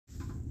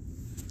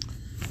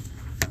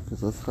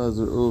So let's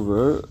chazer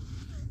over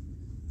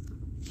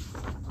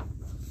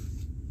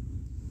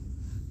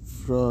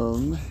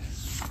from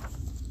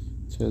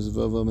Tez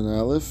Vav and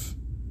Aleph.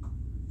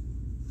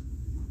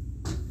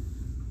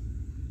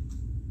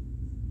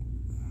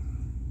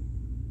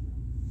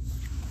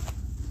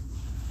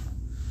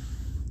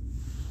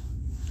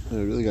 I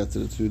really got to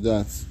the two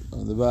dots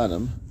on the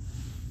bottom.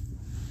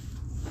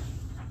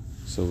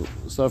 So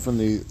we'll start from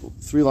the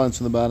 3 lines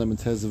from the bottom in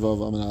Tez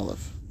Vav and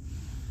Aleph.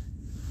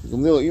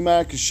 Gamliel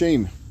Imar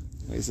Kashem.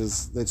 He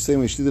says that same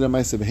way she did a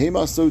Ma'aseh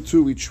Behema, so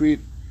too we treat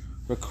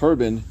her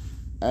carbon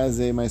as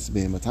a Ma'aseh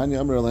Behema.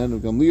 Tanya Amar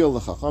Alain Gamliel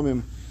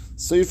Lechachamim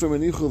Seifrim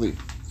Anichuli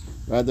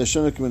Rad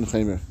Hashanah Min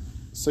Chaimer.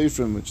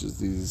 Seifrim, which is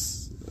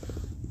these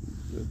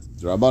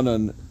the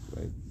Rabbanan,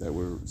 right, that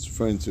we're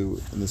referring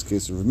to in this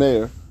case of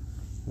Meir.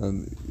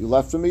 You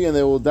left for me, and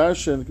they will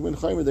darshan Min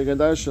Chaimer. They're going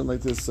to darshan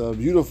like this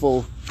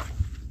beautiful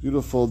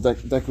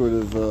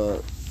decorative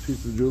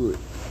piece of jewelry.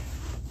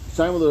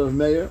 Time of the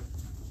Meir,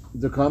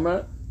 the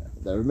Kamar.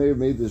 That Rav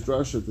made this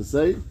drasha to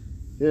say,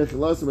 that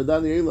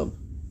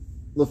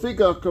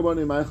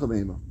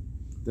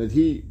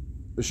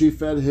she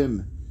fed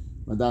him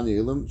Madani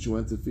Elam. She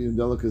went to feed him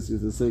delicacies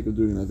for the sake of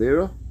doing an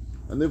Avera,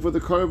 and therefore the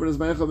carbon is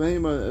Meichel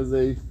Behema as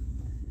a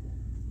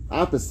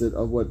opposite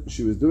of what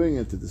she was doing,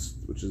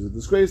 which is a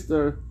disgrace to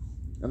her,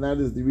 and that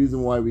is the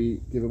reason why we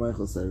give a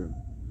Meichel Seirim.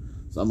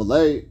 So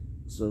Amalei,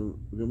 so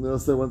Gamliel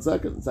said, one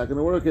second, it's not going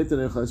to work. It's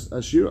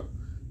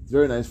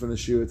very nice for an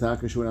Ashira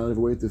Taka. She went out of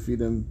her way to feed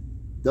him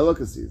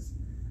delicacies.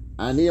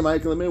 Aniya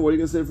Michael Amir, what are you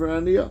going to say for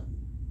Aniya?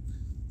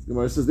 The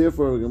Gemara says,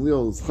 therefore,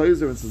 Gamliel's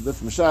Chayzer and says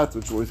different Mashat,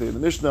 which we say in the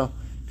Mishnah,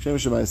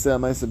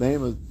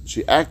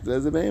 she acted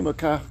as a Behema,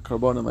 Kach,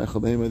 Karbona, Meichel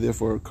Behema,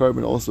 therefore,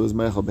 carbon also is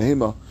Meichel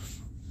Behema,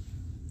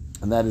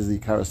 and that is the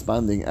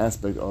corresponding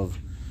aspect of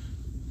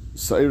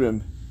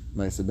Sairim,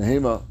 Meichel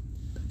Behema,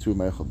 to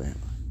Meichel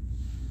Behema.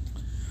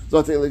 So,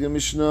 I'll tell you,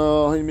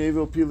 Mishnah, you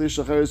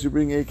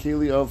bring a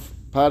keli of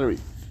pottery.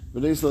 You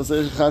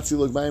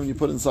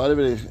put inside of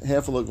it a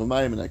half a lug of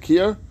mayim and a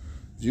kir.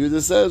 Judah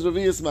says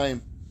revius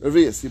mayim.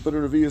 Revius. You put a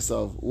revius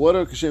of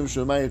water. Kashem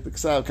shemayit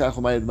b'ksav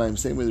kachol mayit mayim.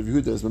 Same way the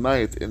Yehuda is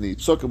mayit in the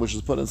psukim, which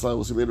is put inside.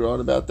 We'll see later on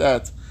about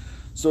that.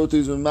 So to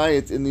is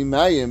mayit in the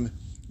mayim,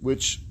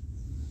 which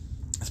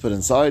is put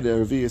inside a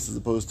revius as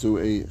opposed to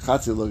a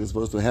chatzi lug, as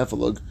opposed to a half a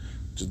lug,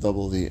 which is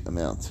double the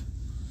amount.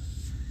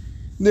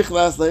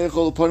 Nichlas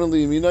le'echol upon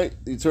liyimina.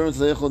 You turn to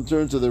le'echol and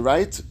turn to the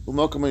right.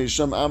 U'makom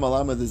ha'yisham am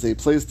alama. There's a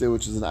place there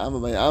which is an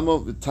amma by amma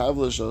with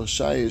tavlish or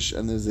shayish,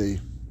 and there's a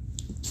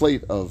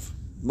plate of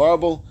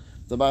marble.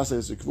 The basa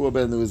is a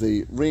ben. There was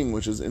a ring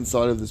which is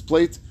inside of this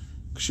plate.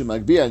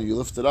 K'shimagbiya, and you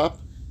lift it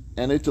up,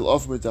 and itil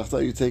off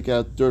mitachta. You take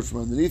out dirt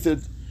from underneath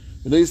it.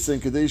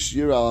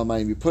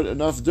 You put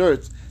enough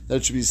dirt that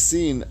it should be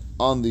seen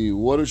on the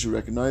water, should be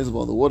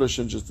recognizable. The water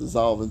shouldn't just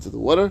dissolve into the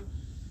water,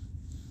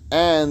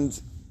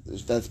 and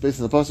that's based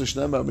on the pasuk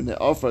Shneimar b'nei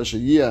Ofra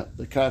sheyiyah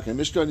the karka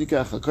mishkan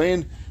yikach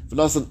hakoyin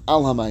v'nasan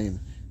al hamayim,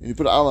 and you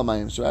put al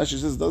hamayim. So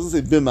actually, says it doesn't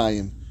say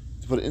bimayim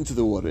to put it into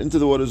the water. Into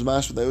the water is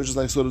mashma. They would just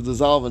like sort of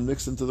dissolve and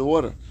mix into the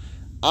water.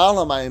 Al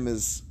hamayim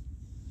is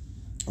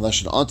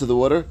lashon onto the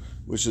water,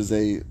 which is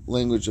a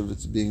language of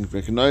it being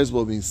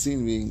recognizable, being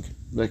seen, being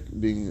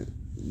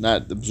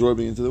not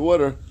absorbing into the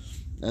water,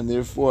 and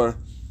therefore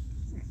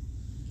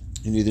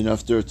you need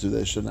enough dirt to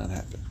that should not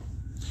happen.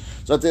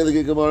 So interesting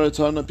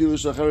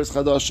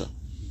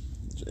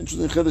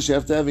chiddush, you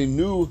have to have a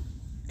new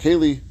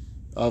keli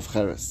of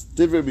cheres.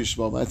 Divrei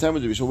bishmo. By the time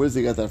of the bishmo, where does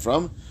he get that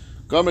from?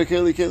 Gomer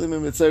keli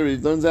min mitzera. He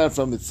learns that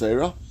from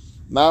mitzera.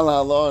 Mal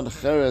ha'ala and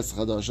cheres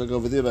chadasha.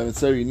 Over there by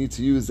mitzera, you need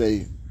to use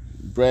a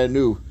brand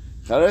new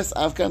cheres.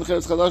 Afkan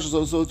cheres chadasha.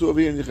 So too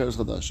over here in the cheres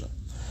chadasha.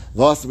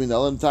 V'as min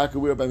alam taka.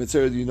 Where by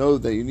mitzera do you know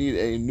that you need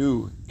a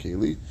new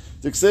keli?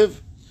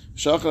 Tiksiv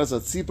shachras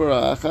at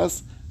tzipara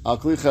achas al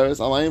kli cheres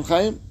alayim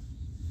chayim.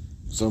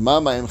 So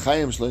Ma'ayim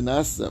Chayim Shloi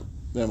Nasa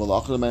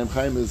Malacha. The Ma'ayim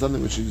Chayim is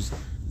something which is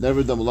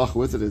never done malacha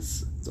with it.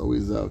 It's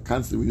always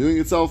constantly renewing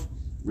itself,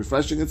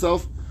 refreshing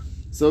itself.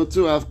 So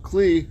to have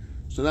Kli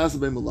Shloi Nasa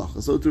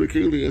Malacha. So to a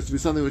Kli has to be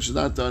something which is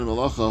not done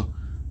malacha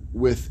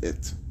with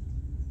it.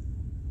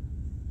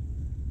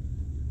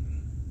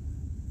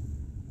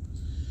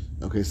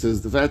 Okay, so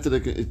the fact that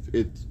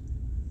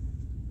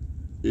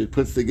it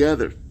puts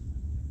together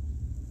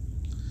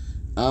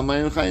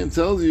Ma'ayim Chayim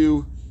tells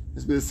you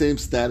it's be the same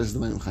status as the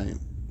Ma'ayim Chayim.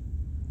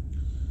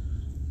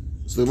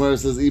 So the Gemara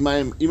says,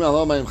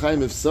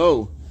 if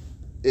so,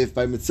 if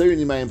by Mitzera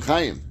you Mayim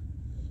Chayim,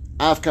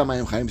 Afka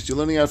Mayim Chayim, so you're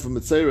learning out from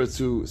Mitzera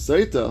to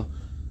Saita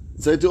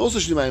also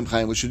should be Mayim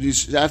Chayim, which you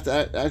have to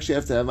have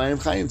Mayim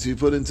Chayim to be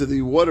put into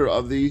the water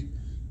of that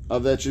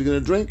you're going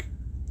to drink.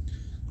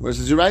 The Gemara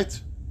says, you're right.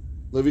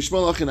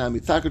 Levishmol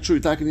Achinami, Taka True,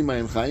 Taka Ni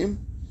Mayim Chayim.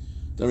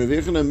 The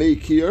Revechana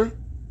Meikir,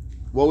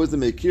 what was the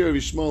Meikir?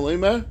 Revishmol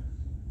Omer,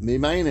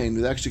 Meimayin.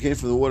 It actually came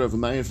from the water of a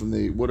Mayim, from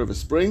the water of a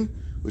spring,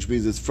 which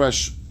means it's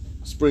fresh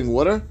spring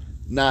water,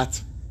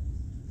 not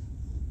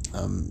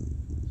from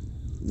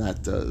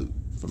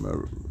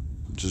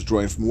just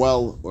drawing from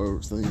well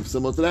or something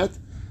similar to that.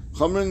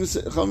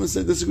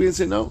 Chachamim disagree and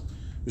say no.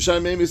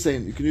 Mishayim Meim is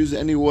saying you can use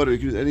any water. You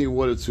can use any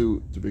water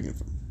to bring it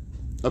from.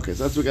 Okay,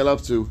 so that's what we got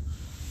up to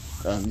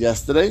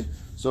yesterday.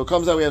 So it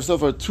comes out we have so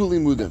far two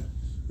limudim.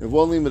 We have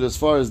one limud as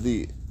far as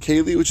the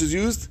keli which is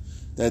used.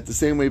 That the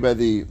same way by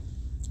the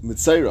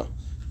mitzayra.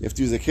 You have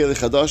to use a keli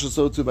chadasha,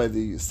 so too by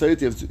the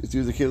state you have to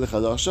use a keli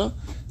chadasha.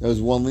 That was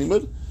one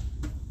limud.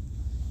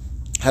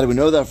 How do we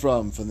know that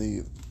from? From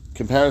the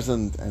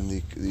comparison and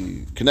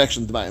the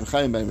connection to Mayim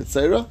Chaim by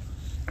mitzayra.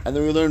 And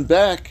then we learn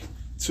back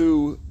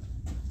to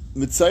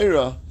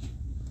mitzayra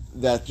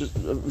that just,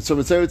 so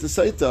mitzayra to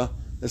saita,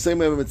 the same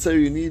way by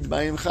mitzayra you need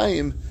Mayim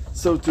Chaim,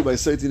 so too by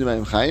saita you need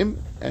Mayim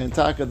Chaim, and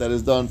taka that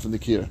is done from the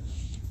kir.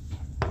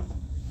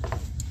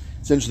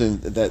 It's interesting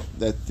that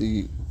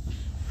the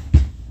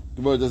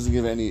Gemara doesn't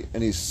give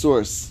any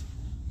source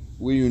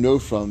where you know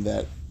from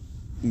that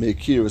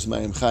Meikir is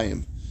Mayim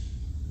Chaim,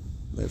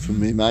 like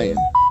from Mayim.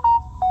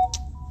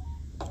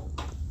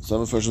 So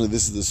unfortunately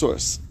this is the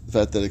source. The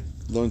fact that it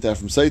learned that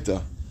from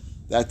Saita,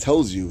 that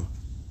tells you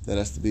that it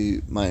has to be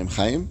Mayim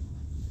Chaim,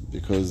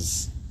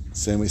 because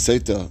same way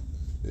Saita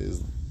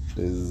is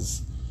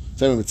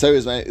same way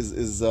Mitzayra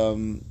is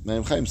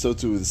Mayim Chaim, so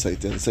too with the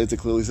Saita. And the Saita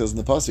clearly says in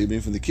the pasuk,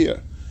 being from the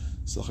Kir.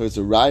 So it's a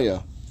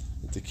raya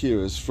that the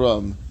kir is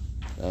from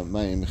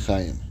Mayim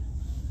Chaim.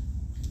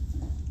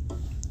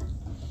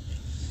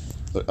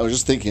 But I was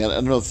just thinking, I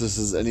don't know if this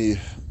is any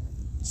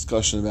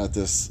discussion about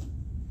this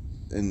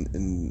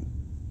in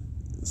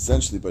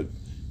essentially, but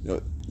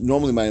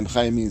normally Mayim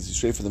Chaim means you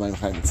straight for the Mayim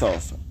Chaim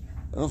itself. I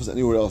don't know if there's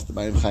anywhere else the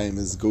Mayim Chaim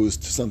goes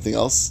to something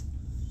else,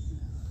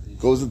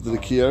 goes into the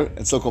kir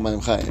and so called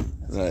Mayim Chaim,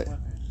 right?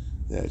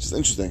 Yeah, it's just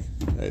interesting,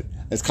 right?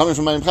 It's coming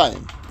from Mayim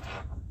Chaim.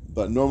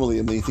 But normally,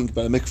 when you think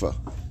about a mikvah,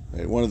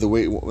 right, one of the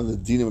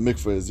din of a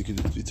mikvah is you could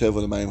be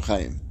tevel in Mayim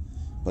Chaim,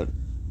 but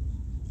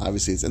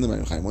obviously it's in the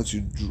Mayim Chaim. Once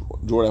you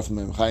draw it out from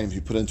the Mayim Chaim, if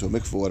you put it into a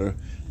mikvah water,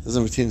 it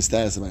doesn't retain the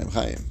status of Mayim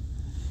Chaim.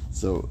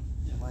 So,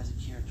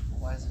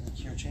 why doesn't the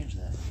kir change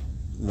that?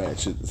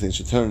 Right, it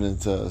should turn it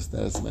into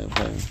status of Mayim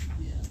Chaim.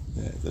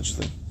 Yeah, it's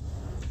interesting.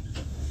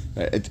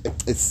 Right,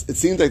 it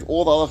seems like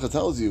all the halacha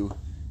tells you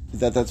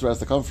is that that's where it has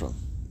to come from.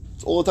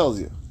 It's all it tells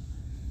you.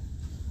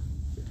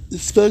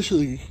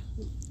 Especially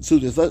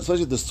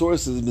the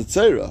source is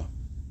Mitzayra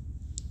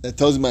that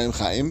tells you Mayim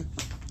Chaim,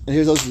 and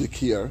here tells you the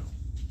Kir.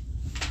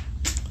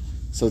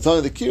 So it's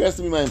telling you the Kir has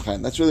to be Mayim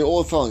Chaim. That's really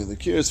all it's telling you. The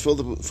Kir is filled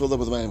up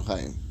with Mayim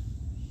Chaim.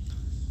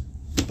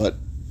 But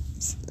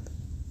it's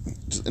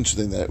just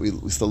interesting that we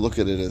still look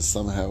at it as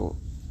somehow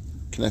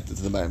connected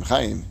to the Mayim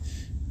Chaim,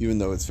 even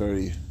though it's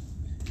very.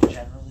 In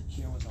general, the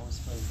Kir was always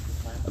filled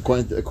with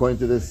Mayim Chaim. According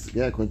to this,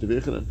 according to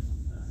Yechanan.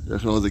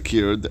 Yechanan was the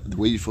Kir. The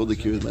way you fill the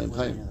Kir is Mayim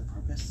Chaim.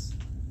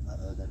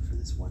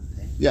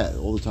 Yeah,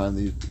 all the time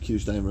the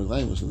Kiddush Daim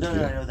Reglaim was from the Kir.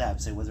 No, I know that. I'm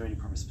saying, was there any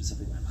purpose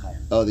specifically Mayim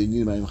Chaim? Oh, they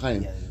need Mayim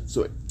Chaim. Yeah.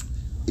 So,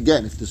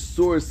 again, if the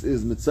source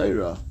is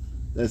Mitzayra,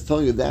 then it's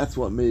telling you that's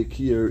what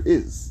Meikir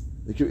is.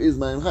 Meikir is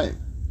Mayim Chaim.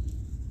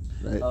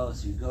 Right? Oh,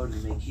 so you go to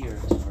the Meikir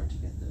in order to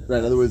get the... Right,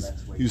 in other words,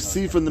 you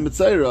see from the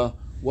Mitzayra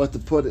what to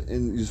put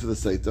in use for the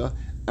Saita,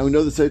 and we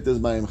know the Saita is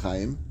Mayim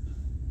Chaim.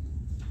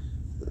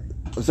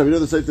 So we know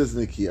the Saita is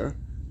Meikir.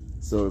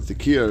 So if the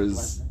Kir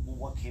is...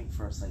 What came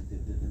first? Like the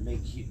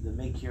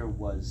Meikir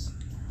was...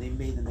 They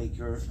made the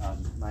Meikir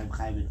Mayim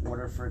Chaim in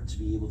order for it to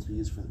be able to be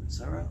used for the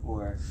Mitzvah,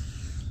 or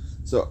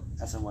so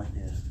that's on what?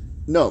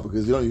 No,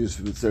 because you don't use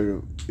for Mitzvah.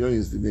 You don't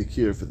use the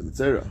Meikir for the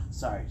Mitzvah.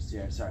 Sorry.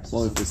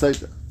 Only for the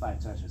Saita. Fine.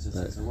 Sorry.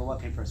 So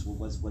what came first?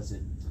 Was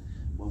the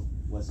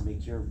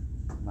Meikir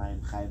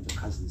Mayim Chaim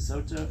because of the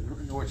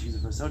Sota, in order to use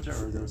it for Sota,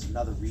 or there was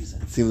another reason?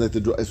 It seems like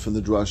it's from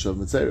the Drush of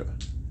Mitzvah.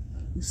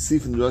 You see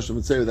from the Drush of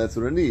Mitzvah that's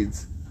what it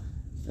needs,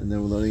 and then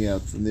we're learning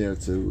out from there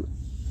to.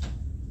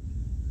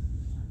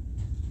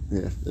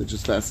 Yeah, it's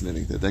just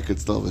fascinating that could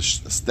still have a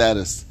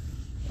status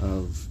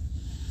of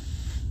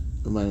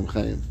Mayim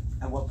Chaim.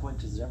 At what point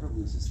does it ever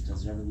lose its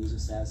status of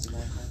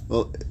Mayim Chaim?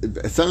 Well,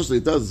 essentially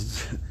it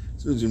does.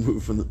 As soon as you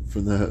move from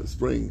the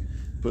spring,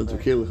 put into a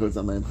kelech, it's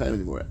not Mayim Chaim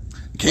anymore.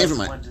 It came from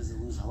when does it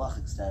lose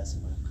halachic status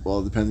of Mayim Chaim?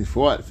 Well, depending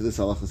for what. For this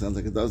halacha, sounds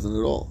like it doesn't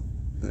at all.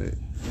 Right?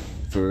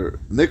 For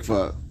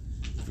mikvah,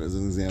 for as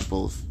an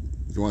example,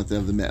 if you want to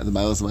have the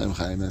milas of Mayim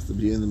Chaim, it has to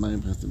be in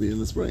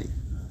the spring.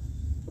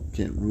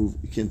 You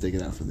can't take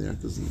it out from there.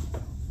 It doesn't.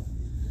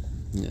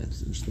 Yeah,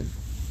 it's interesting.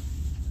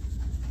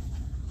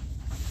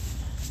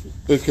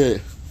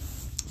 Okay,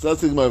 so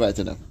let's take more right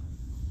now.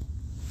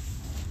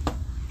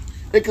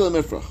 Ikla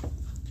Mifrach.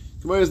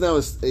 Gemara is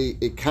now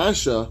a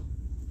kasha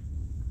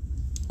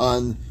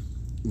on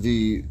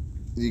the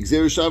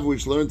Gzeir Shav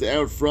which learned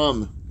out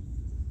from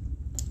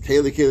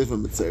Keli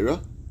from Mitzayra.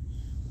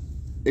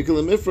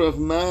 Ikla Mifrach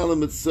Ma'ala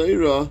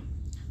Mitzayra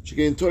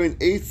Shekein Torin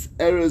Eitz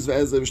Erez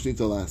Ve'ezah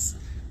V'Shnita Las.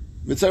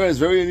 Mitzayra is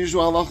very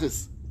unusual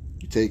halachis.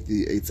 You take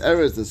the Eitz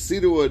Erez, the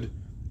cedar wood,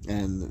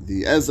 and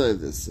the Ezah,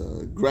 this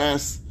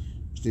grass,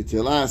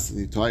 Shnita Las, and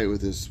you tie it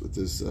with this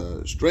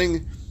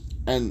string,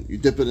 and you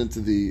dip it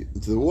into the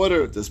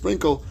water to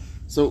sprinkle.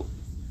 So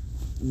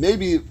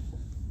maybe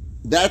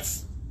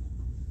that's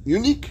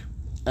unique,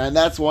 and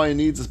that's why it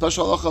needs a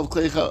special halacha of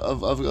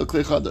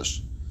klei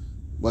chadash.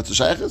 What's the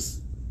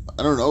shaykhis?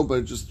 I don't know,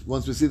 but just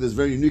once we see this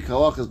very unique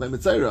halachas by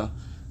Mitzaira,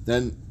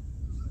 then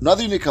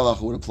another unique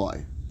halacha would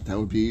apply. That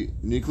would be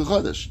unique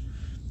l'chodesh.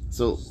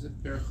 So is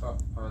it bercha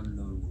on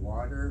the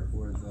water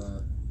or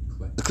the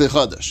clay? The Kli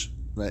Chadash,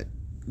 right?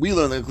 We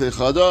learn the Kli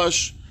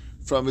Chadash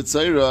from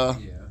Mitzaira,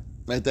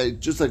 right? That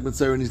just like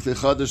Mitzaira needs Kli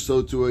Chadash,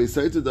 so too a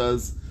Saita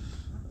does.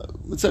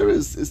 Mitzaira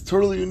is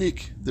totally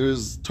unique.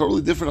 There's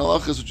totally different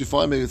halachas which you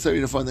find by Mitzaira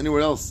you don't find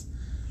anywhere else.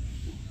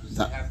 Does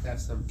it have to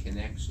have some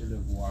connection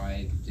of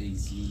why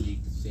these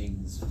unique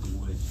things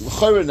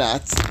would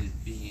Not.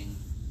 it being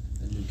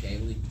a new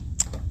keli?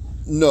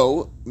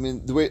 No, I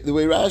mean the way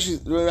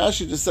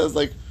Rashi just says,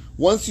 like,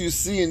 once you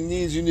see and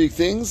need unique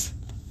things,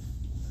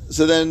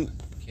 so then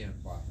Can't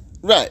apply.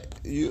 right,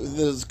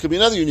 there could be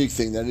another unique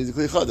thing that needs a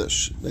Kli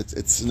Chadash.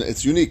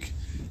 It's unique,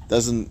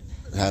 doesn't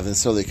have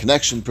necessarily a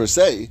connection per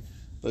se,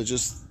 but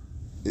just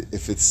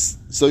if it's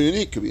so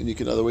unique, it could be unique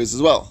in other ways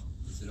as well.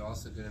 Is it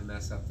also going to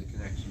mess up the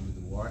connection with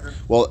the water?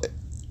 Well,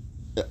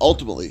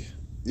 ultimately,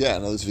 yeah.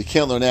 In other words, if you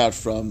can't learn out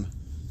from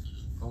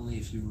Only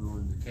if you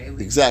ruin the keli.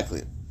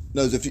 exactly.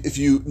 No, if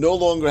you no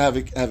longer have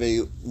a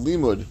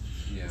limud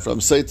from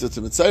Seita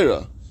to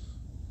Mitzaira,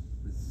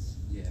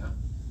 Yeah.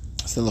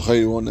 so then the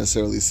you won't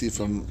necessarily see You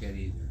from won't get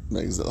either.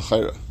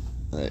 Megzah,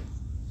 right?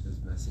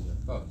 Just messing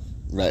up both.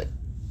 Right.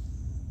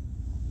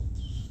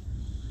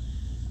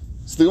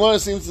 So the Gemara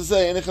seems to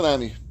say,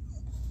 Enichanami.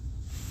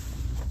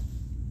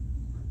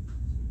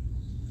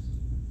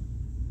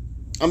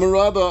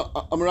 Amarabba,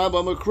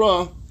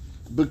 Amakra,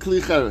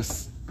 Bekli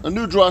Cheres. A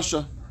new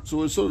drasha. So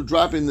we're sort of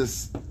dropping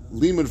this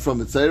limud from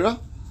Mitzaira.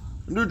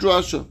 A new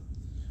drasha.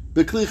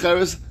 Bekli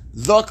Cheres,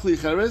 the Kli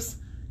Cheres,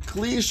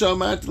 Kli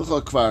Shamat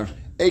L'cha Kvar.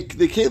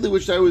 The keli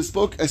which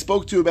I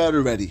spoke to you about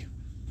already.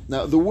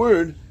 Now the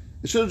word,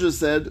 it should have just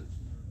said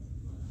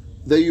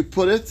that you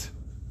put it.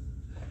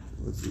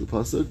 What's the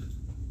pasuk?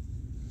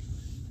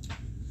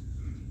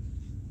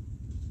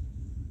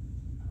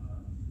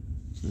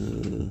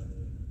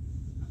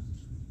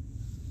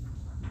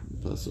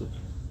 Pasuk.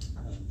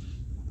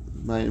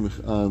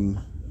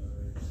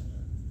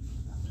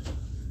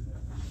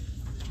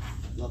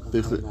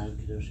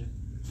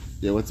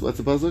 Yeah, what's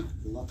the pasuk?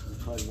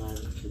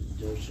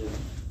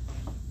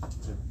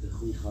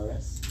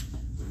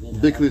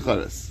 Bikli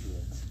Chares.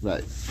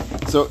 Right.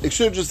 So it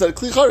should have just said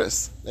Kli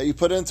Chares that you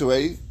put into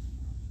a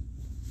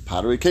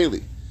pottery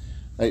keli.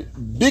 Right.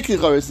 Bikli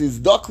Chares means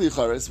da Kli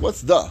Chares.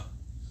 What's da?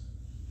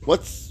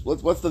 What's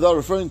the da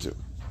referring to? The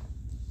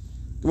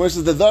Gemara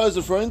says the da is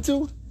referring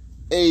to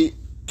a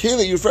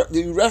keli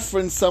you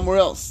referenced somewhere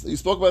else. You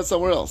spoke about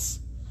somewhere else.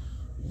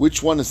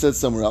 Which one is said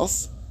somewhere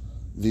else?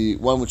 The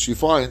one which you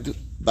find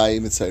by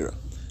Mitzaira.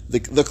 The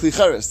Kli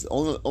Chares,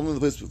 only the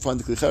place we find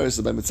the Kli Chares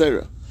is by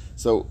Mitzaira.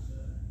 So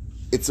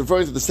it's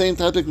referring to the same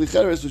type of Kli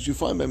Cheres which you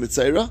find by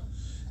Mitzaira,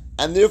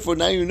 and therefore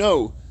now you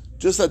know,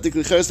 just like the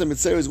Kli Cheres by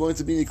Mitzaira is going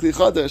to be in Kli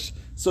Chadash,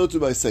 so too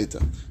by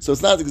Seita. So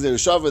it's not the Gzeir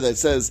Shava that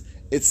says,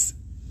 it's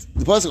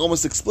the pasuk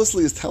almost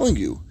explicitly is telling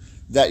you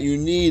that you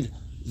need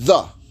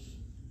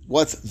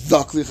what's the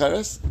Kli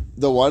Cheres?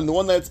 The one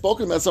that's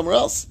spoken about somewhere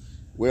else.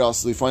 Where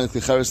else do we find the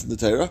Kli Cheres in the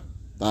Torah?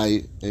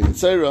 By a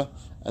Mitzaira,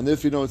 and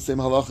if you know it's the same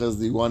halacha as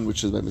the one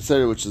which is by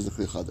Mitzaira, which is the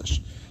Kli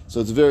Chadash. So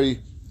it's very,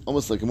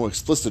 almost like a more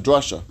explicit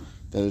drasha,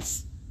 that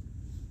it's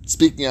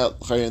speaking out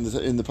in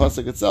the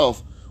pasuk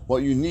itself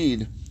what you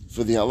need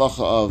for the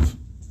halacha of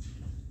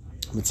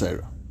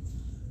Mitzaira.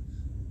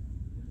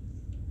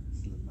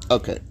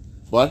 Okay,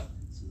 what?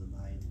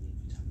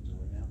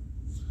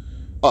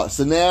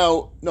 So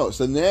now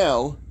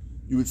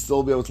you would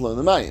still be able to learn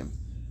the Mayim,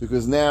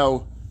 because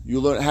now you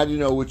learn. How do you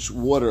know which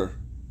water?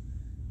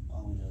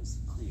 All we know is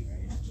the Kli,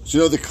 right? So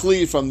you know the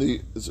Kli from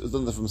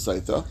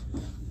Saita.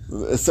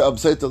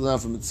 Saita now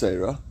from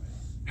Mitzaira.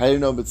 How do you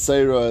know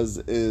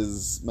Mitzaira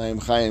is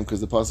Mayim Chaim? Because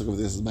the pasuk of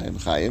this is Mayim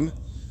Chaim,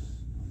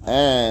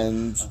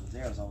 and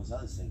There's always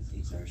other things.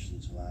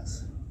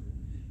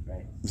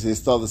 Right. so it's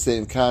still the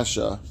same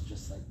kasha. It's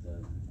just like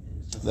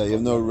That you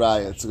have no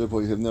raya. It's a good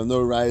point. You have no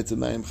raya to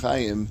Mayim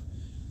Chaim.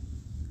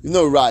 You have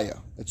no raya.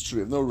 It's true.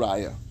 You have no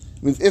raya.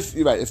 It means if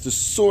you're right, if the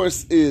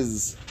source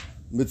is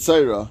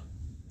Mitzaira,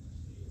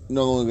 you're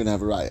no longer going to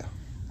have a raya.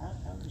 I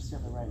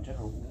understand the raya in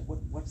general.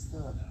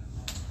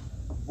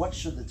 What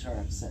should the Torah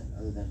have said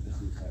other than the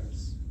Kli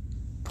Cheres?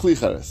 Kli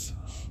Cheres.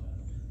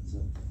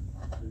 So,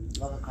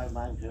 Lavakai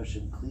Mayim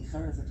Keroshim Kli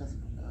Cheres. It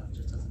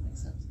just doesn't make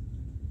sense.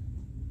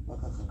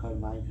 Lavakai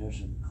Mayim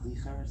Keroshim Kli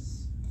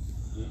Cheres.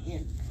 You're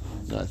in.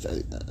 No, I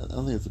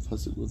don't think it's a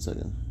pasuk. 1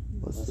 second.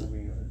 What's the?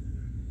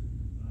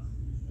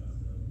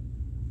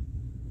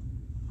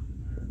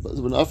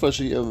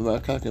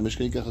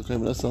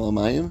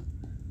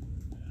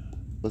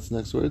 What's the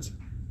next words?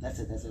 That's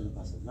it. That's in the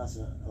pasuk.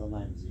 Nasa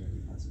Elamayim is the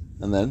early pasuk.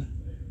 And then?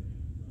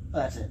 Oh,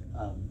 that's it.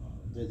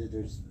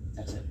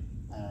 That's it.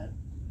 The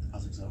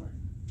pasuk's over.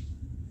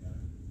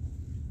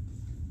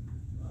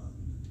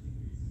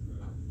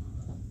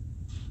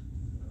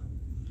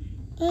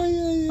 I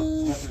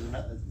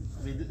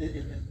mean,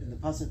 in the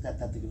pasuk that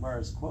the Gemara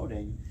is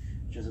quoting,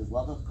 it just says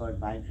 "Lakach Kard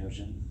Mayim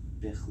Keroshim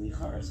Bichli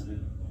Chares." I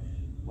mean,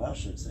 Well,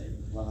 should say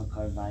V'lacha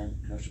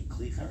Karbayim Gershom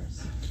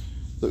Klicheres.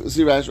 So,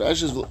 see,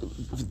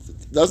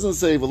 Rashi doesn't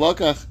say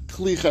V'lakach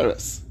Kli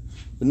Cheres.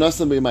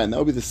 V'nasam B'yimayim. That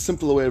would be the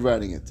simpler way of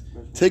writing it.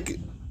 Take,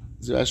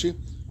 see Rashi?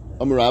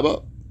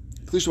 Amarabba,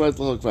 Kli Shemayim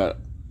L'chol Kvara.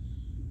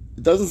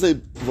 It doesn't say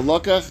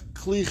V'lakach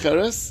Kli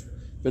Cheres,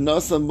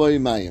 V'nasam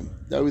B'yimayim.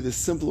 That would be the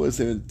simple way of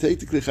saying it. Take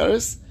the Kli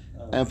Cheres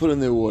and put it in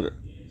their water.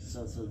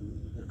 So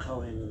the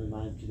Kohen and the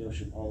Mayim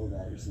Kedoshim, all of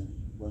that, you're saying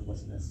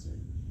wasn't necessary.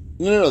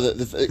 No. Again,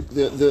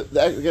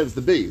 it's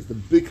the base, the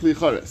big Kli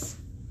Cheres.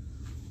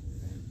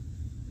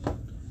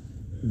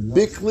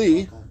 Big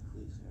Kli,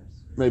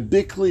 right?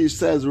 Big Kli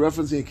says,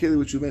 referencing a Keli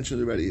which you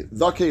mentioned already.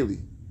 The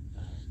Keli,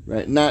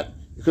 right? Not,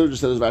 you could have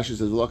just said, as Rashi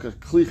says, V'lakach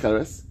Kli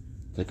Cheres,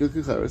 take the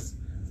Kli Cheres,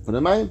 put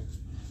in mind.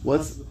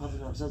 What's the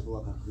Pasuk says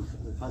V'lakach Kli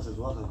Cheres? The Pasuk says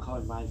V'lakach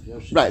Kohen Mayim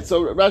Kedoshim. right?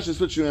 So Rashi is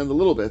switching around a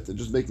little bit and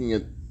just making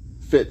it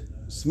fit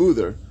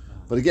smoother.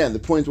 But again, the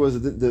point was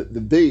that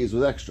the base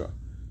was extra.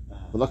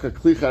 V'lakach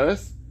Kli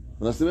Cheres,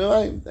 v'nasam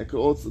b'yimayim.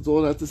 That's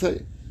all I have to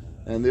say.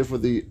 And therefore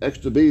the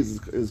extra base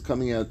is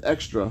coming out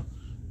extra,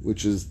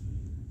 which is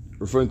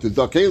referring to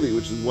the Keli,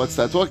 which is what's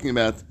that talking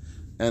about,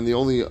 and the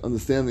only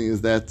understanding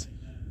is that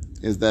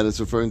it's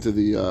referring to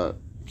the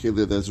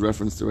Keli that's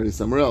referenced already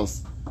somewhere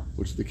else,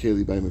 which is the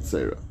Keli by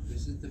Mitzera.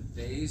 Is it the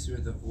base or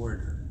the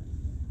order?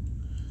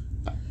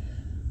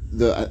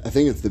 I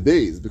think it's the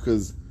base,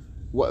 because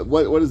what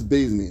does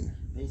base mean?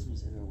 Base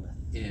means in or with.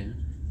 In.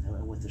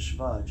 And with the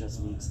Shva, it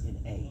just means in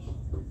a.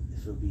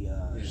 If it would be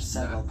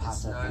Segel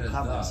Pata or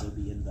Kamatz, it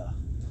would be in the.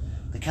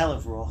 The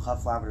Kelev rule,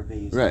 Chaf Lamed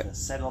Beis, right. The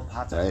Segel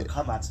Pata or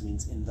Kamatz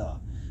means in the.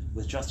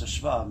 With just a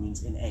Shva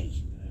means in a.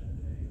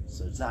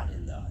 So it's not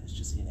in the, it's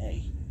just in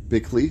a.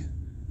 Bikli?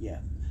 Yeah.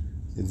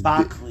 It's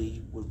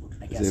Bakli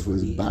I guess if it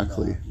was would be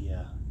Bakli.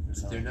 Yeah.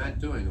 But they're not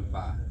doing a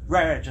ba.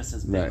 Right, it just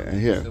says Right, Bakli. I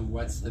hear. So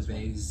what's the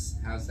base?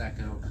 How's that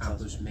going to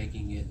accomplish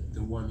making it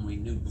the one we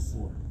knew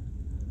before?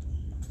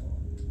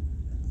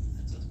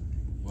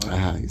 What?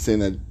 You're saying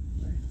that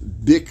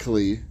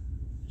Bikli,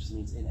 Just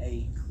means in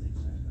a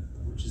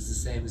Kli. Which is the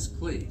same as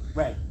Kli.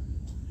 Right.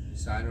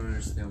 So I don't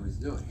understand what he's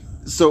doing.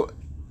 so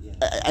Yeah.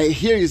 I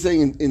hear you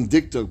saying in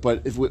Diktuk,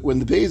 but when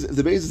the base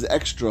is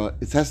extra,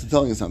 it has to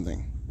tell you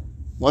something.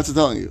 What's it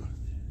telling you?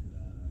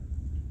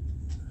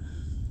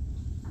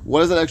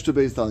 What is that extra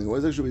base telling you? What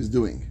is the extra base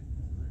doing?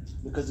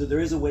 Because there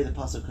is a way the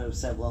Pasuk could have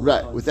said, well,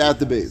 Right, without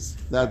the base.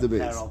 Without the base.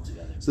 Without it all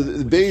together. So the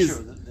Which base- is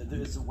true. There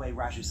is a way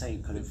Rashi's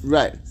saying could have.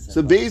 Right. said So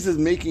well. base is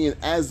making it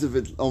as if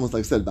it's almost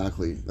like said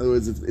Bakli. In other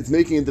words, it's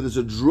making it that it's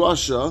a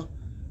drasha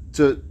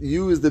to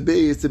use the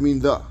base to mean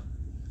the.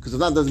 Because if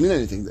not, it doesn't mean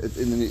anything.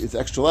 It's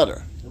extra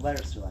letter. The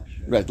letter's still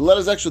extra. Right. The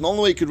letter's extra. The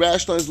only way you could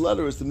rationalize the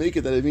letter is to make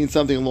it that it means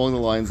something along the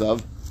lines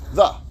of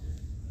the.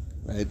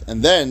 Right.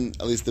 And then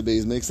at least the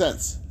base makes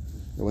sense.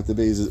 What the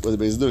base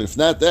is doing. If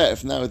not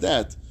with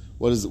that,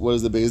 what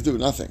does the base do?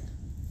 Nothing.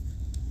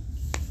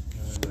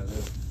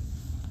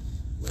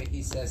 The way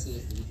he says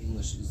it in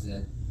English is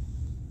that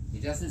he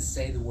doesn't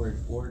say the word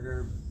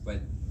order, but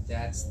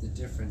that's the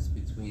difference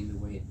between the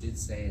way it did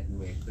say it and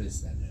the way it could have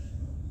said it.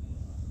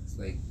 It's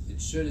like it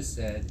should have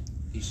said,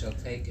 "He shall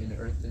take an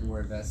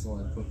earthenware vessel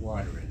and put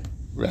water in it."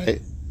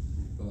 Right.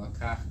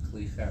 V'lakach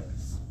kli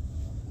cheres.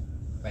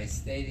 By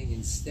stating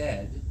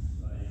instead,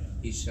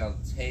 "He shall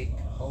take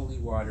holy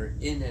water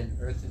in an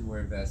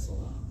earthenware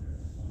vessel,"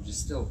 which is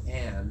still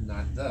 "and,"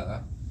 not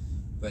 "the,"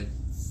 but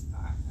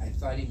I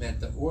thought he meant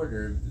the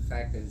order. The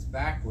fact that it's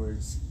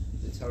backwards,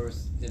 the Torah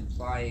is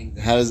implying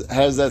that How does the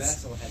that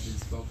vessel had been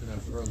spoken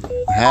of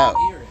earlier. How? I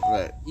don't hear it.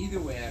 Right. Either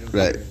way, I don't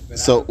Right. hear it. But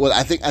So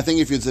I think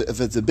if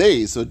it's a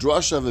base, so a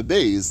drasha of a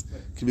base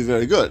can be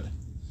very good.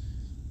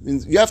 I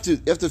mean, you have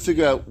to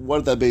figure out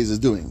what that base is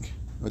doing,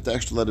 what the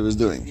extra letter is it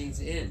doing. means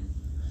in.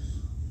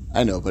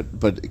 I know, but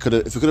if it could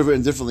have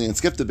written differently and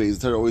skipped the base,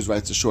 the Torah always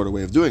writes a shorter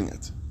way of doing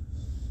it.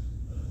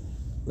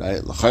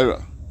 Right?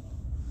 L'chayra.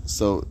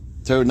 So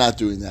Torah not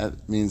doing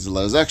that means the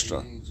letter's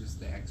extra. Just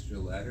the extra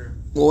letter.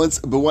 Well,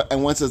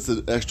 once it's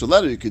an extra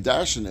letter, you could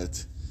dash in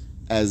it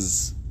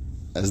as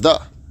da.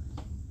 Why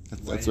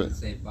That's didn't right.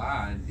 say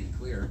ba and be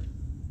clear?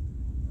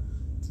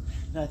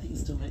 No, I think it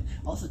still makes.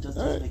 Also, it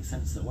doesn't Alright. make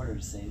sense the order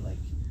to say like.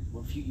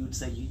 Well, if you would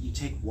say you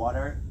take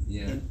water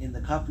Yeah. in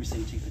the cup, you say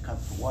you take the cup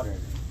of water.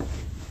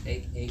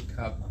 Take a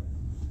cup.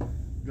 You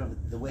know,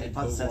 the way the And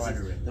puzzle put says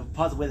water in.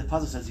 the way the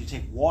puzzle says you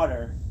take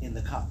water in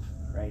the cup,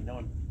 right? No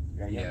one,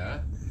 right?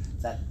 Yeah.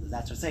 That's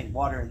what I'm saying.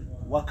 Water in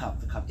what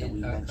cup? The cup that In we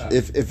a mentioned. cup.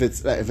 If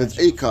it's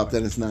a cup,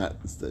 then it's not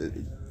so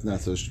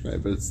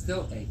right. But it's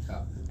Still a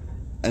cup.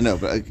 I know,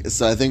 but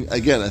so I think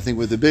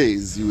with the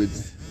base you would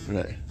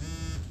right.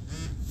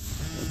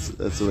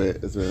 That's the way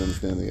I'm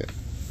understanding it.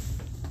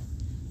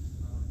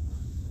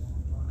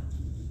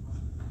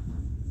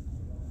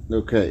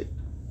 Okay.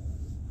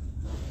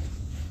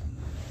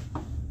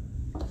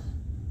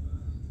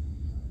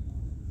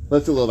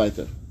 Let's do a little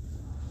weiter.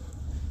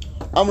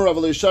 Amar Rav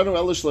Leishanu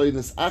Elish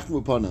Loinis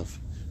Achmu Panav.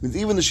 Means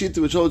even the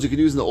shita which holds you could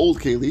use in the old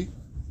keli,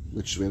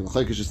 which we have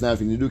a just now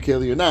if you need a new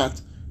keli or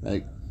not,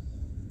 right?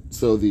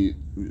 So the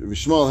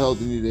Rishmal held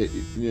you need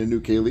a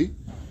new keli.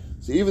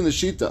 So even the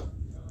shita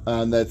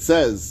that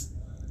says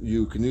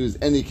you can use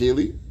any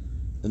keli,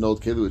 an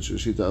old keli, which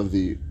is shita of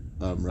the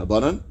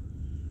Rabbanan,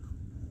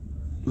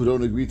 who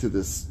don't agree to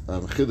this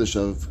chiddush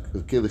of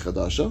keli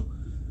chadasha,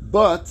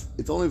 but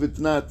it's only if it's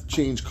not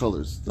change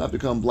colors, it's not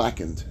become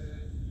blackened.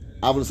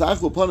 If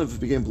it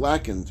became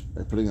blackened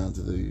by putting it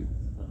onto the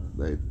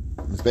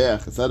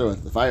mizbeach, etc.,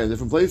 the fire in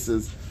different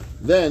places,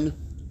 then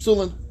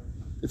psulin,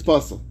 it's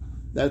possible.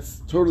 That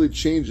totally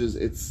changes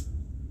its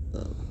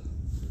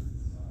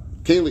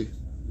keli,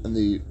 and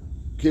the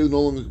keli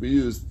no longer can be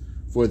used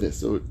for this.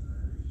 So at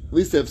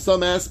least they have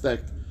some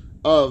aspect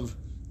of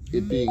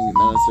it being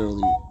not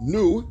necessarily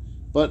new,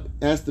 but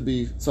it has to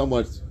be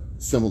somewhat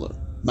similar.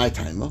 My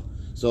time.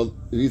 So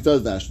if he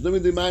does that, just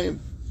like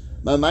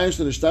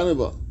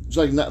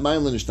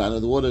mayim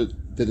l'nishtana, the water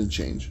didn't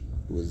change.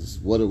 It was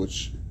water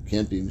which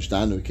can't be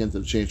nishtana, it can't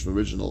have changed from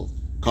original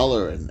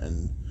color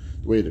and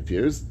the way it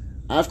appears.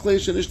 Afklei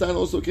nishtana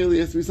also keli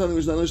has to be something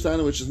which is not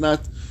nishtana, which is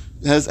not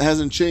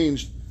hasn't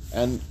changed,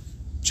 and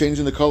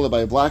changing the color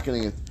by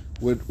blackening it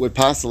would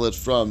passel it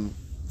from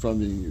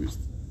being used.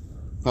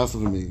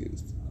 Passel from being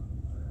used.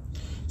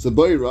 So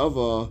boy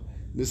Rava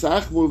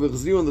nisachmu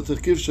v'chziu on the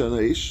terkiv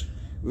shanaish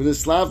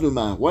v'nislavnu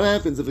ma. What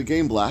happens if it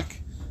came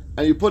black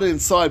and you put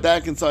it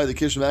back inside the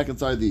kitchen, back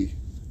inside the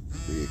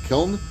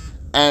kiln,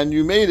 and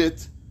you made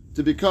it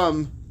to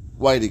become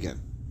white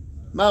again?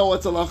 Ma,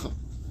 what's halacha?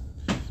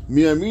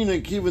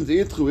 Miyamina kivin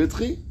to itchu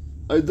itchi,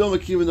 aydoma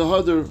kivin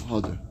to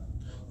hadar.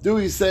 Do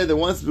we say that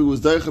once it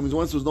was daicha, means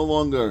once it was no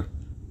longer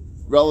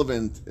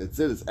relevant, it's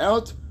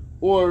out,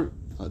 or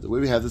did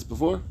we have this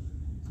before?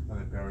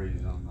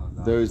 Berries on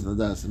the Berries on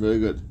the das. Very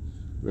good,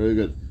 very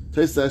good.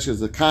 Taste actually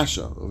is a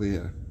kasha over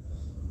here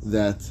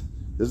that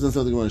this isn't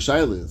something where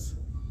shaila is.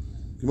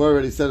 Gemara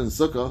already said in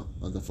Sukkah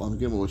on the Flam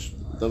Gimel, which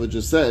David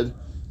just said,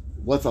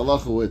 what's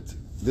halacha with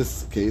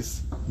this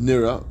case?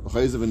 Nira,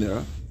 chayzav and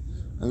nira,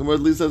 and Gemara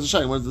at least says a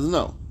shaila. Gemara doesn't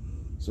know.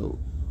 So,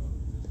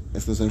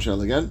 ask the same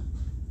shaila again.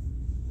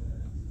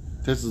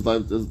 Teres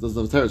doesn't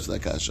have teres for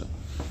that kasha,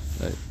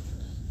 right?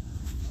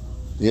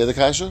 You hear the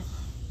kasha?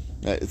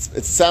 Right.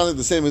 It's sounding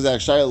the same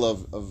exact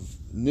shaila of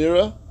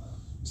nira.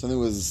 Something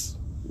was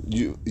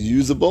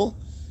usable,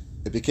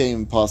 it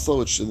became pasul,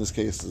 which in this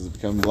case has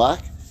become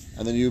black,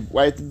 and then you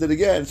whitened it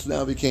again, so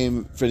now it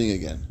became fitting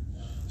again.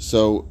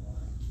 So,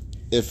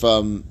 if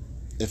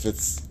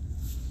it's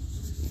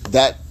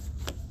that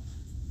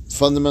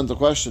fundamental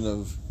question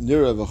of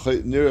nira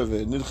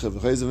v'nidcha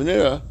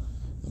v'nira,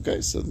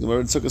 okay, so the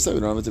Gemara in Sukkah said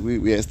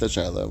we asked that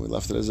shaila and we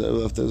left it as a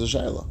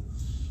shaila.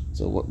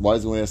 So why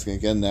is the one asking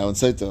again now in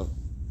Saita?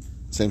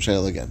 Same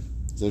shaila again.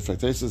 Zed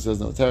Fractasis says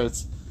no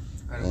teretz.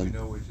 How do we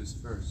know which is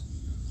first?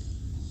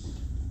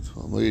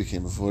 Well, Moya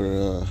came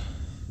before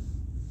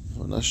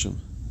Nashim.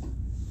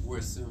 We're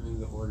assuming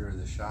the order of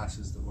the Shas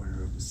is the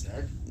order of the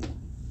Sed.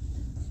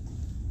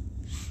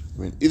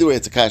 I mean, either way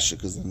it's a kasha,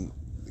 because then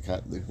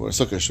the more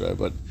Sukkah, right?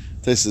 But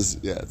Tesis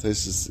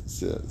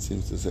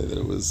seems to say that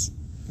it was,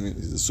 I mean,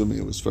 he's assuming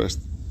it was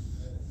first.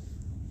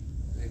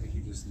 Maybe he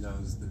just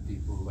knows the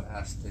people who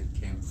asked it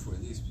came before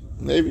these people.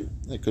 Maybe.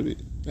 That could be.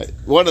 Right.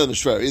 One of them is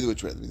shver, either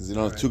which way. Because,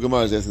 Right. two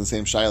Gemaras asking the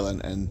same shaila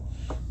and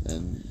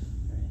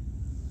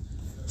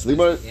so the Is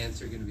Gemara, the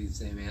answer going to be the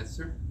same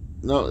answer?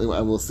 no,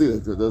 I will see.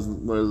 It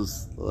doesn't.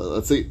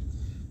 Let's see.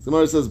 The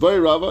Gemara says, "Bari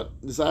Rava,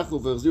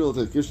 nisachlu v'chziu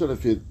l'tekishon."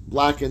 If you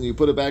blacken, you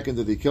put it back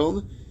into the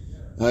kiln.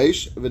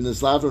 Haish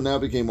v'nislavru now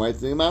became white.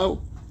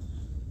 Neimau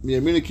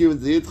miyamina kivin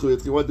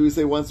d'yitchu. What do we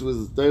say? Once it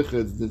was derech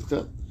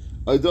d'yitcha.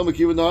 Aydom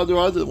kivin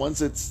d'hadar.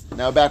 Once it's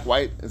now back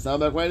white, it's now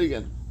back white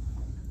again.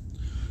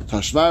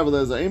 Tashmar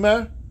v'leza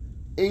imer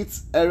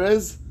eitz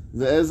erez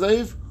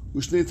ve'ezav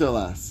ushnita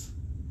las.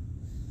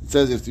 It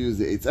says you have to use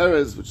the eitz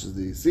erez, which is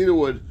the cedar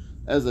wood.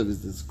 Ezav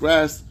is this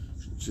grass.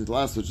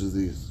 Shitlas, which is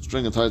the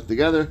string and tied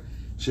together.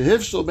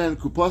 Shehivshel ben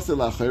kupase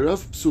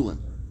lachayrav psulin.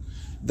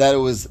 That it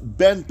was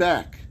bent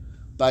back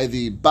by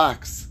the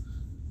box.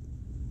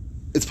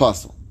 It's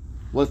possible.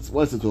 What's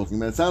it talking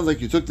about? It sounds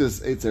like you took this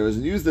eitz erez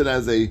and used it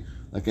as a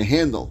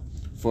handle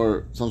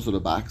for some sort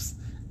of box,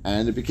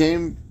 and it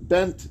became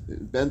bent.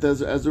 It bent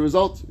as a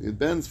result. It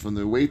bends from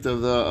the weight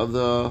of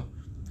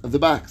the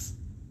box.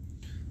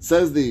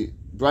 Says the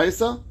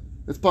Brisa,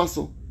 it's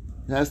possible.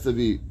 It has to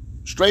be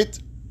straight,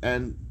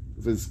 and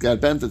if it's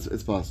got bent,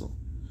 it's possible.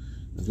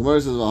 The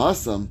Gemara says,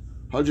 "V'hasam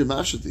harju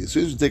mashati." As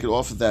soon as you take it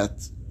off of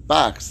that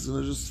box, it's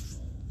going to just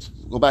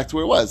go back to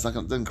where it was. It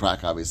didn't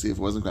crack, obviously. If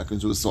it wasn't cracking,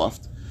 it was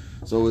soft,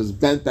 so it was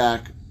bent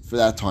back for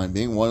that time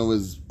being. One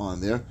was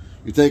on there.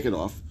 You take it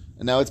off,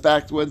 and now it's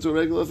back to a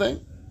regular thing.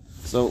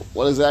 So,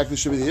 what exactly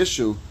should be the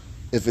issue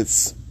if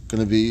it's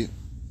going to be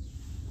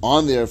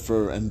on there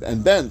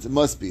and bent? It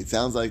must be. It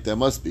sounds like there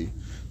must be.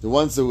 The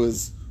once it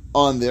was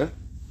on there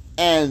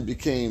and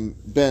became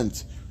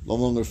bent, no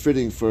longer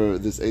fitting for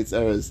this eitz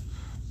erez,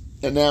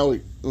 and now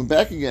we went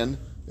back again,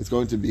 it's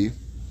going to be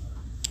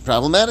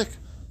problematic.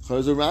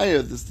 This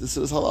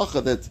is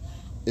halacha that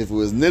if it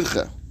was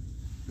nircha,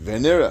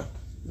 v'nira,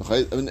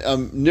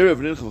 nira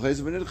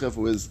v'nircha, if it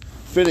was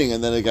fitting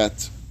and then it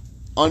got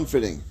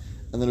unfitting,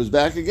 and then it was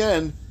back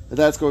again,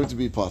 that's going to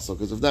be possible.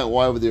 Because if not,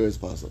 why over there is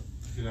possible?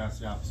 You could ask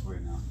the opposite way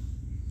now.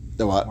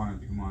 The what?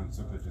 Wanted to come on,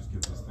 Sukkah just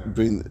gives us there.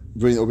 Bring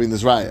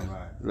this raya.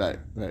 Right.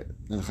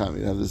 And Cham,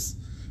 you have this.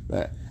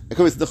 Right. It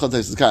could be the Nichal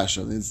Taisus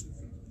Kasha. Means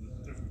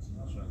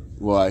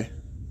why?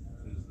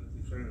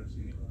 Because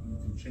you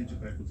can change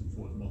it backwards and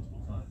forwards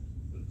multiple times.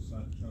 But it's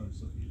not showing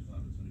Sukkah each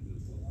time, it's only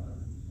good for one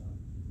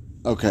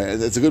time. Okay,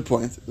 that's a good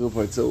point.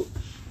 So,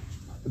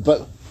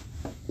 but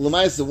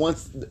Lamaisa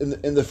once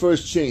in the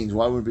first change,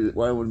 why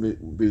wouldn't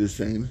it be the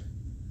same?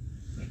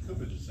 It could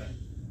be the same.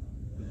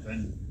 But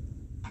then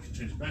you can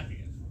change it back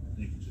again. And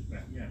you can change it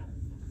back again.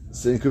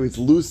 So it could be it's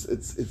loose.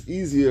 It's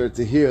easier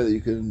to hear that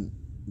you can,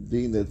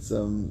 being that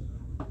some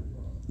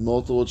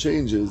multiple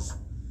changes,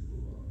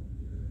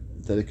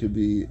 that it could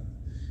be.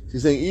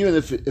 She's saying even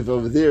if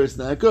over there it's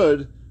not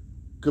good,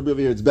 could be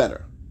over here it's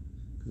better.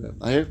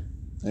 I hear.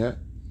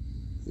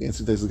 The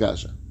answer takes the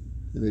kasha.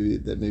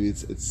 Maybe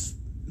it's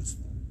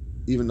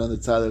even on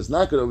the side that it's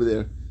not good over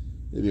there,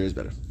 maybe here is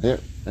better. I hear.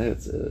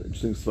 It's an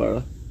interesting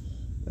svara.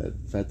 That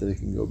fact that it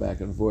can go back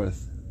and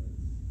forth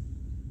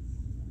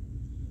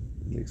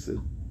makes it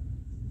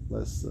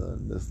less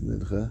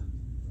nidcha.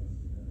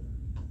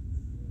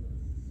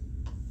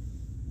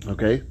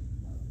 Okay.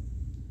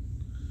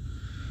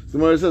 So the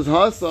Gemara says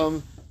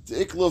hasam to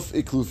ikluf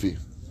iklufi.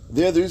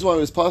 There, the reason why it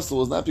was possible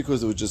was not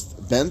because it was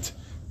just bent,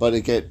 but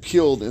it get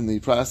peeled in the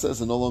process,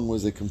 and no longer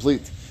was it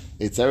complete.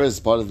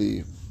 Eitzeres, part of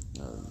the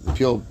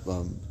peel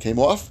came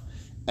off,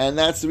 and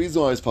that's the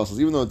reason why it's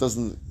possible. Even though it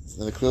doesn't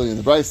clearly in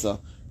the Brisa,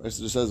 Brisa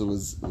just says it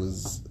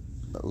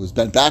was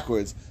bent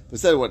backwards. But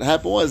instead, what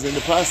happened was in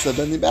the process of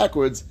bending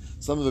backwards,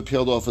 some of it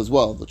peeled off as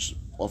well, which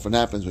often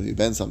happens when you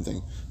bend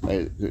something.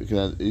 Right, it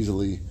can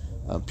easily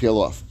peel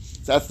off.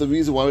 So that's the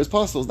reason why it was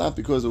possible. It's not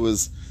because it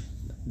was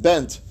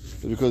bent,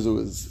 but because it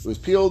was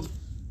peeled,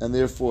 and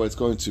therefore it's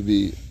going to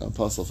be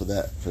possible for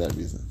that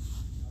reason.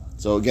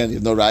 So again, you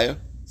have no raya.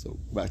 So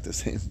back to the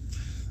same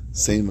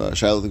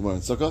Shiloh Gemara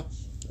and Sukkah,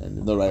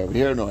 and no raya over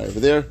here, no raya over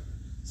there.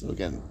 So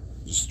again,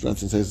 just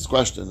strengthening this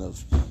question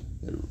of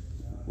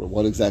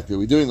what exactly are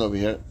we doing over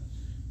here?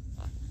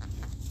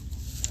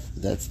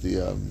 That's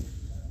the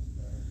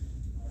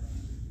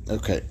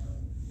okay.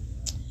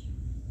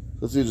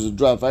 Let's see, just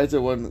drop right there.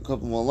 A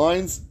couple more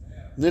lines.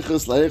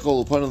 Nichas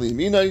lahechol upanali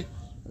yaminai.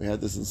 We had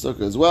this in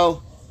Sukkah as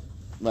well.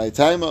 My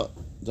timer,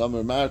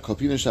 Damar Mar,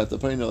 Kopina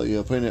Shatapina,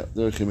 Yapina,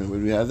 Derchimin. Where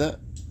do we have that?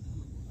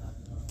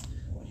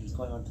 He was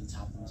going on to the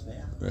top of the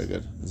Mizbeach. Very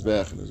good.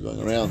 Mizbeach, and he was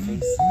going around.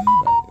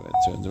 Right,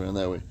 turns around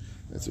that way.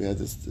 Right, so we had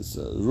this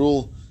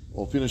rule,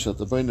 Opina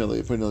Shatapina,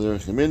 Yapina,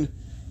 Derchimin,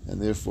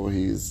 and therefore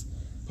he's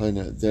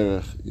Pina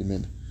Derech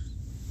Yamin.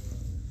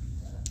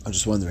 I'm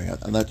just wondering,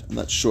 I'm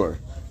not sure,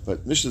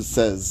 but Mishnah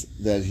says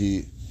that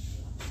he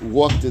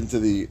walked into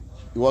the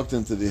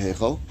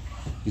Heichal,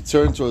 he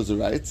turned towards the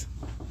right,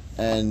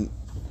 and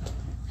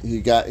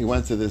he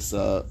went to this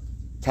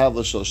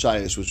Tavla Shel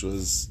Shayish, which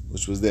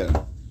was there.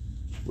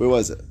 Where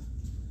was it?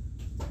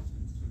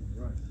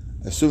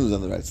 I assume it was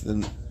on the right. So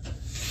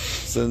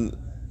then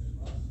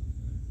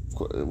of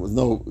course, there was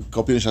no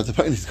Kopina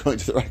Shatapain. He's going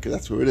to the right because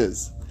that's where it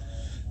is.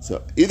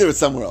 So either it's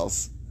somewhere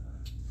else.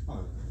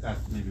 Oh,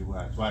 that's maybe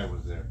why it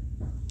was there.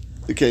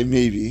 Okay,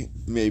 maybe.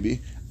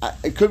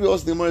 It could be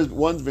also the Gemara is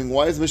wondering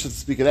why is Mishnah to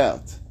speak it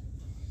out.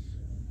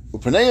 He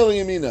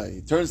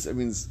turns. It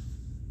means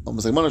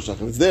almost like Manashach.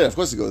 If it's there, of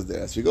course he goes there.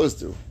 That's where he goes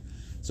to.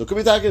 So it could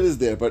be Taka is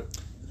there, but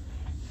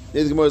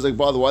the Gemara is like,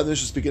 bother, why didn't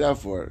you speak it out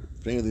for?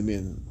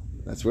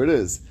 That's where it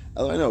is.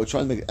 I know, we're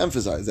trying to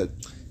emphasize that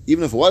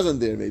even if it wasn't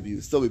there, maybe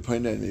you'd still be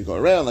pointing out and you go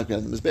around, like we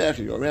had in the Mizbeach,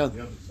 you go around.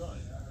 The other side.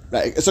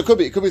 Right. So it could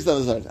be the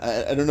other side.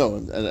 I don't know.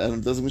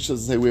 And Mishnah doesn't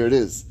say where it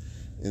is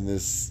in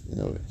this, in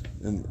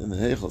the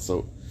Heichel.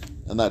 So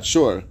I'm not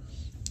sure.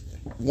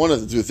 One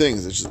of the two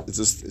things, it's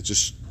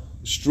just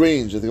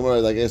strange that the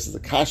Gemara, I guess, is a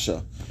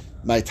kasha.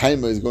 My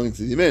timer is going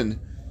to the Yamin.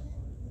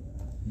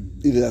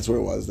 Either that's where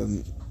it was,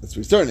 then that's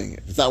where he's turning.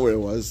 If it's not where it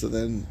was, so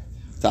then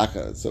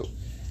Taka. So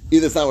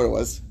either it's not where it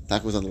was,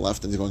 Taka was on the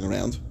left and he's going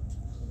around,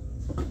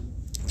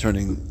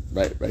 turning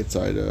right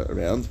side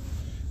around,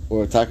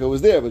 or Taka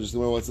was there, but just the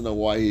Gemara wants to know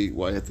why he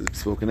had to be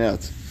spoken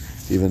out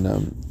to even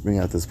bring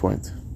out this point.